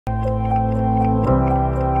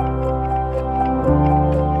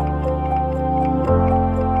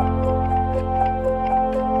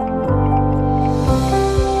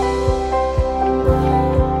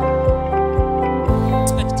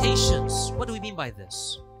mean by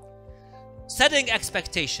this? Setting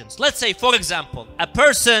expectations. Let's say, for example, a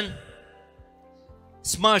person,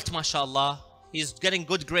 smart, mashallah, he's getting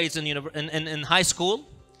good grades in high school,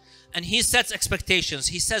 and he sets expectations.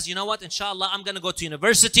 He says, you know what, inshallah, I'm going to go to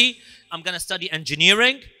university, I'm going to study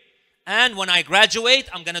engineering, and when I graduate,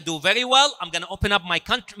 I'm going to do very well. I'm going to open up my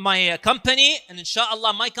company, and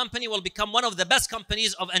inshallah, my company will become one of the best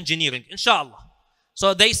companies of engineering, inshallah.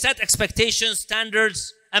 So they set expectations,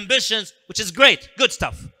 standards, ambitions, which is great, good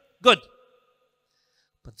stuff, good.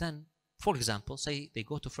 But then, for example, say they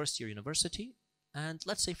go to first year university, and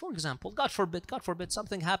let's say, for example, God forbid,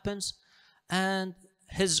 something happens, and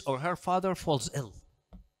his or her father falls ill.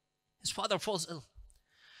 His father falls ill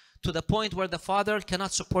to the point where the father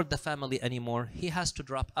cannot support the family anymore. He has to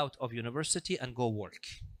drop out of university and go work.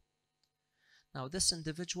 Now, this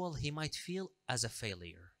individual, he might feel as a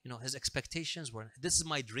failure. You know, his expectations were, this is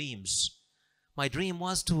my dreams. My dream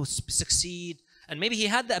was to succeed. And maybe he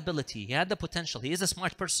had the ability, he had the potential, he is a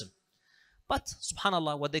smart person. But,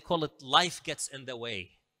 subhanAllah, what they call it, life gets in the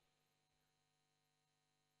way.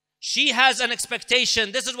 She has an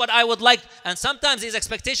expectation, this is what I would like. And sometimes these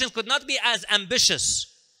expectations could not be as ambitious.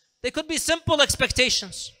 They could be simple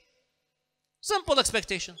expectations. Simple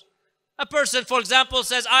expectations. A person, for example,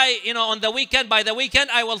 says, on the weekend, by the weekend,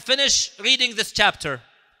 I will finish reading this chapter.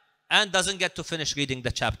 And doesn't get to finish reading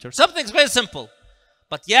the chapter. Something's very simple.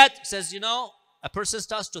 But yet, says, a person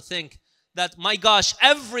starts to think that, my gosh,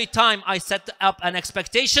 every time I set up an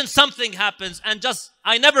expectation, something happens and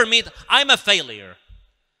I never meet, I'm a failure.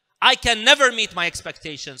 I can never meet my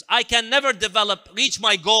expectations. I can never reach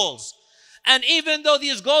my goals. And even though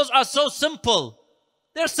these goals are so simple,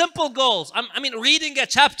 they're simple goals. I mean, reading a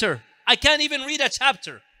chapter, I can't even read a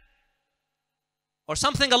chapter. Or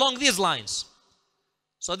something along these lines.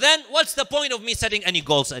 So then, what's the point of me setting any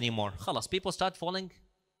goals anymore? Khalas, people start falling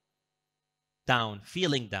down,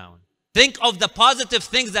 feeling down. Think of the positive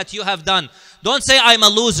things that you have done. Don't say, I'm a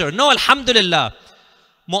loser. No, alhamdulillah.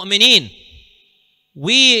 Mu'mineen,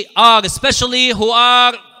 we are, especially who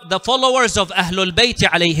are the followers of Ahlulbayt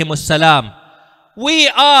alayhimus salam, we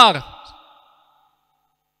are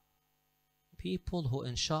people who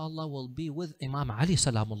inshallah will be with Imam Ali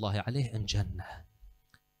salamullahi alayhi in Jannah.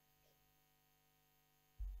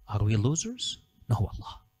 Are we losers? No,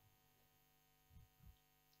 Allah.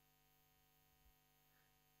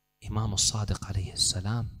 Imam Sadiq alayhi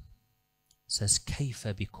salam says, كيف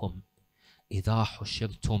بكم إذا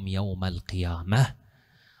حشرتم يوم القيامة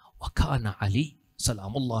وكان علي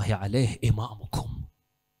سلام الله عليه إمامكم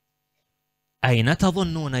أين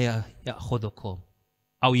تظنون يأخذكم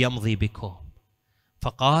أو يمضي بكم؟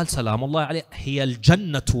 فقال سلام الله عليه هي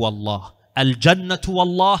الجنة والله الجنة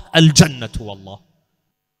والله الجنة والله.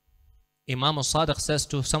 Imam Sadiq says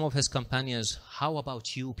to some of his companions, how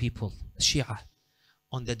about you people, Shia?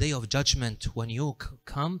 On the day of judgment, when you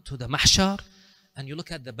come to the mahshar and you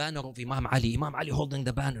look at the banner of Imam Ali holding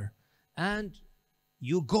the banner, and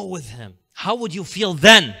you go with him, how would you feel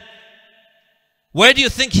then? Where do you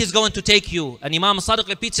think he's going to take you? And Imam Sadiq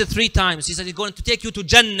repeats it 3 times. He said he's going to take you to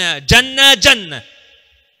Jannah, Jannah, Jannah.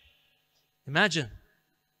 Imagine.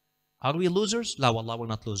 Are we losers? La wallah, we're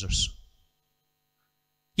not losers.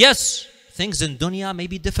 Yes, things in dunya may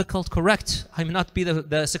be difficult, correct. I may not be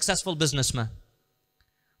the successful businessman.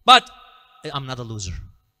 But I'm not a loser.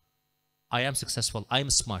 I am successful. I am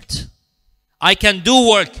smart. I can do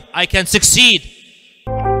work. I can succeed.